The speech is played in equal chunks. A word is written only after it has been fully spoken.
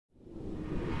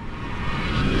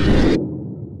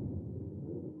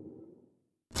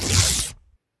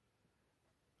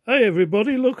Hey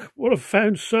everybody, look what I've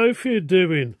found Sophia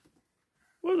doing.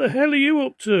 What the hell are you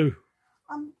up to?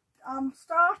 I'm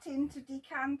starting to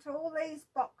decant all these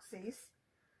boxes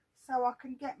so I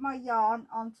can get my yarn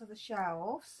onto the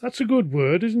shelves. That's a good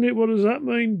word, isn't it? What does that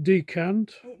mean,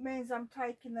 decant? It means I'm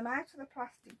taking them out of the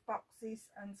plastic boxes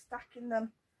and stacking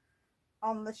them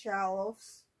on the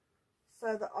shelves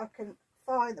so that I can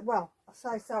find, well, I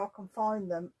say so I can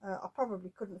find them. I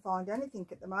probably couldn't find anything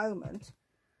at the moment.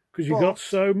 Because you got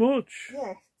so much.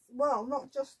 Yes, well, not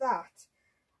just that.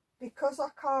 Because I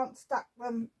can't stack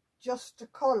them just to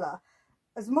colour,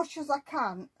 as much as I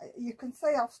can, you can see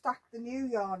I've stacked the new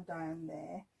yarn down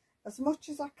there. As much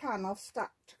as I can, I've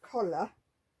stacked to colour.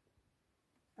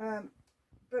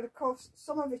 But of course,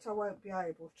 some of it I won't be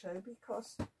able to,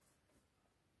 because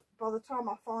by the time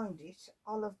I find it,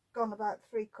 I'll have gone about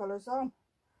 3 colours on.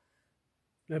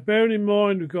 Now, bearing in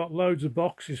mind we've got loads of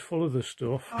boxes full of the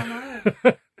stuff. I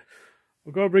know.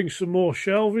 I've got to bring some more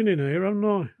shelving in here, haven't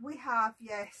I? We have,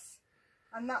 yes.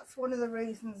 And that's one of the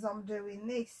reasons I'm doing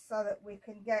this, so that we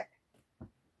can get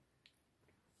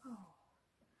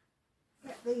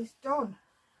these done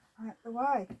out the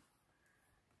way.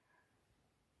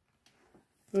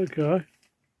 Okay.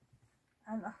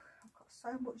 And I've got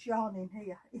so much yarn in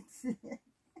here. It's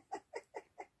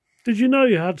Did you know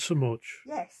you had so much?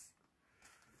 Yes.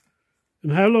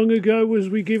 And how long ago was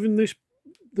we given these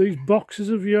boxes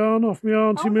of yarn off my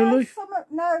Auntie Millie?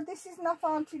 No, this is not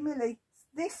Auntie Millie.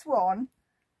 This one,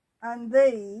 and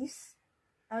these,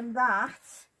 and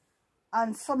that,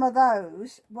 and some of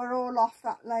those were all off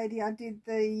that lady. I did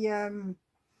the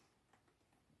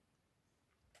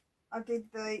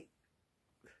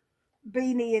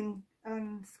beanie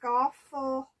and scarf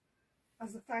for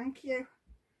as a thank you,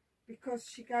 because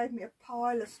she gave me a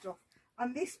pile of stuff.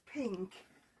 And this pink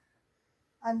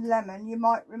and lemon, you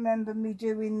might remember me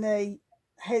doing the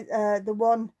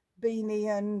one beanie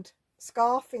and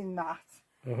scarf in that,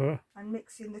 and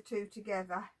mixing the two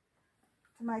together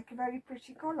to make a very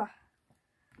pretty colour.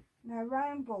 Now,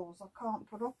 round balls I can't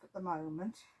put up at the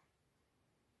moment.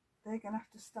 They're going to have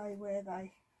to stay where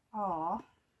they are.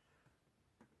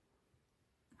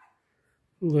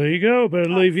 Well, there you go. Better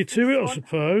leave you to it, I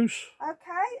suppose.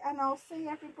 Okay, and I'll see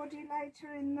everybody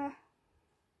later in the...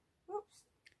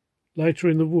 Later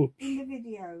in the whoops. In the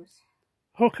videos.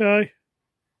 Okay.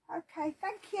 Okay,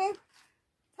 thank you.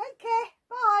 Take care.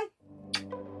 Bye.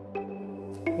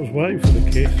 I was waiting for the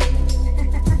kiss.